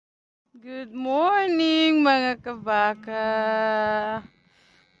Good morning mga kabaka.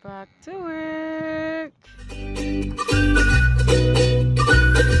 Back to work.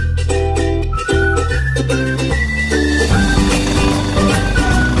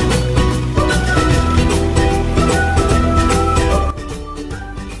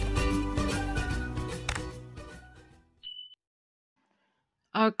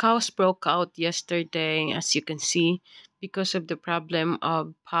 Our cows broke out yesterday, as you can see, because of the problem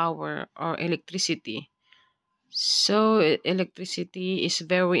of power or electricity. So electricity is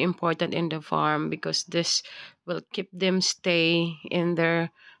very important in the farm because this will keep them stay in their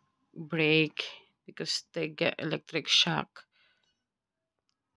break because they get electric shock.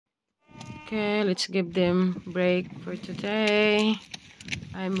 Okay, let's give them break for today.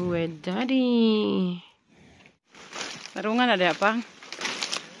 I'm with Daddy. Tarungan na diha pang.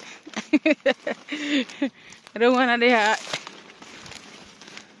 Tarungan na diha.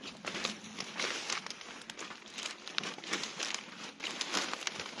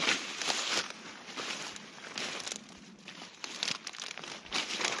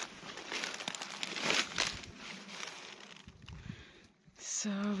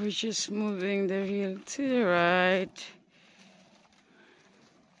 So we're just moving the wheel to the right.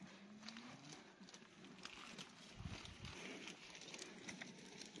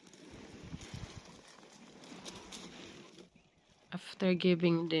 After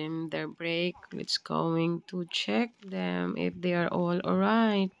giving them their break, let's going to check them if they are all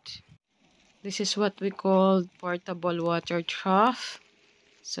alright. This is what we call portable water trough.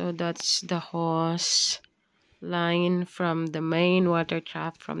 So that's the hose line from the main water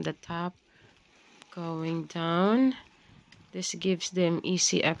trough from the top going down. This gives them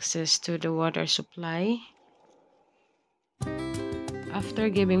easy access to the water supply. After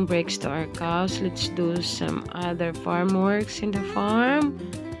giving breaks to our cows, let's do some other farm works in the farm.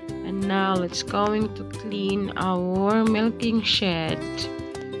 And now let's going to clean our milking shed.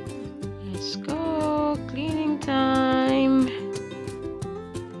 Let's go, cleaning time.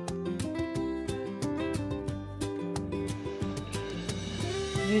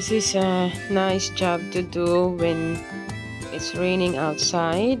 This is a nice job to do when it's raining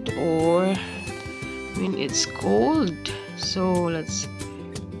outside or when it's cold. So let's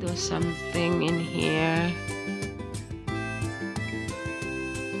do something in here.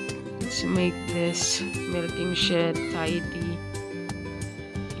 Let's make this milking shed tidy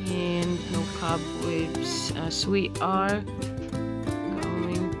and no cobwebs, as we are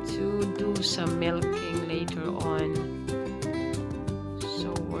going to do some milking later on. So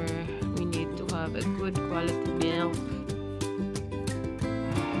we need to have a good quality milk.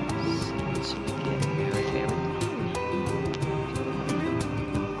 So we get very clean.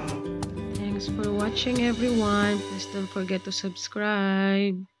 Thanks for watching, everyone. Please don't forget to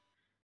subscribe.